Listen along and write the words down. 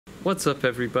What's up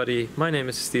everybody, my name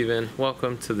is Steven,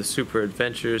 welcome to the Super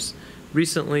Adventures.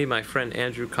 Recently my friend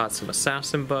Andrew caught some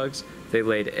assassin bugs, they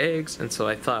laid eggs, and so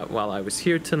I thought while I was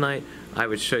here tonight I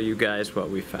would show you guys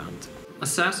what we found.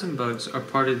 Assassin bugs are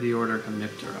part of the order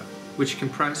Hemiptera, which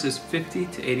comprises 50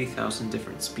 to 80,000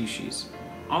 different species,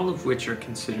 all of which are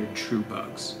considered true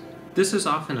bugs. This is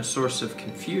often a source of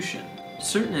confusion.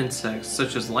 Certain insects,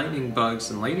 such as lightning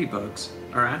bugs and ladybugs,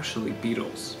 are actually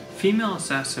beetles. Female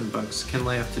assassin bugs can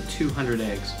lay up to 200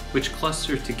 eggs, which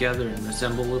cluster together and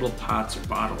resemble little pots or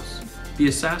bottles. The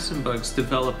assassin bugs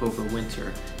develop over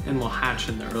winter and will hatch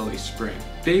in the early spring.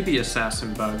 Baby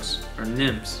assassin bugs, or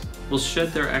nymphs, will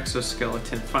shed their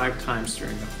exoskeleton 5 times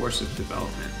during the course of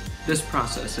development. This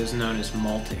process is known as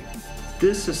molting.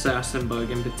 This assassin bug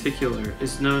in particular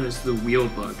is known as the wheel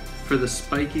bug for the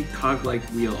spiky cog-like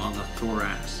wheel on the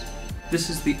thorax. This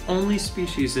is the only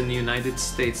species in the United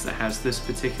States that has this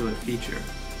particular feature.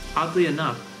 Oddly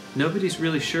enough, nobody's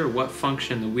really sure what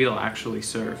function the wheel actually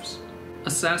serves.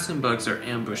 Assassin bugs are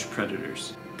ambush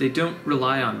predators. They don't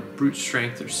rely on brute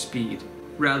strength or speed.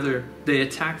 Rather, they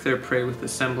attack their prey with a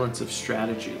semblance of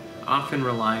strategy, often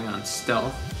relying on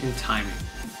stealth and timing.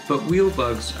 But wheel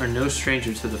bugs are no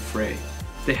stranger to the fray.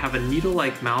 They have a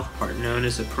needle-like mouthpart known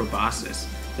as a proboscis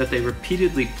that they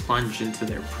repeatedly plunge into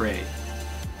their prey.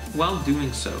 While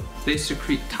doing so, they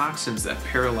secrete toxins that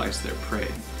paralyze their prey,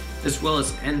 as well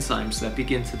as enzymes that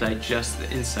begin to digest the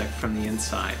insect from the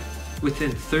inside.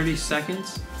 Within 30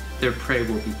 seconds, their prey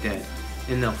will be dead,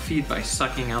 and they'll feed by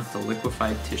sucking out the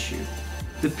liquefied tissue.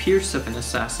 The pierce of an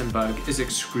assassin bug is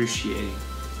excruciating.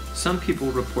 Some people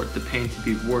report the pain to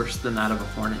be worse than that of a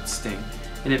hornet sting,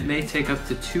 and it may take up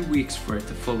to 2 weeks for it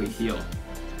to fully heal.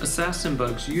 Assassin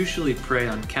bugs usually prey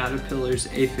on caterpillars,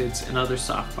 aphids, and other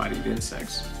soft-bodied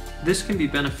insects. This can be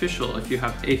beneficial if you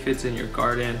have aphids in your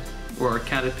garden or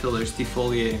caterpillars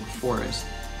defoliating a forest.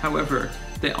 However,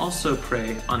 they also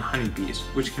prey on honeybees,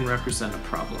 which can represent a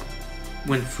problem.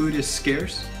 When food is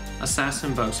scarce,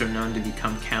 assassin bugs are known to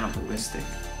become cannibalistic.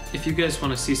 If you guys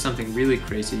want to see something really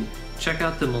crazy, check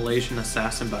out the Malaysian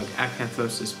assassin bug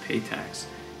Acanthosis patax.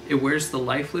 It wears the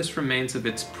lifeless remains of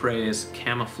its prey as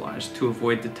camouflage to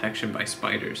avoid detection by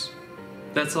spiders.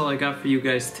 That's all I got for you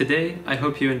guys today. I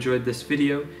hope you enjoyed this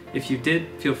video. If you did,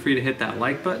 feel free to hit that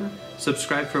like button,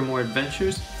 subscribe for more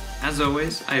adventures. As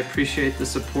always, I appreciate the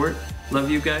support,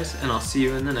 love you guys, and I'll see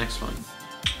you in the next one.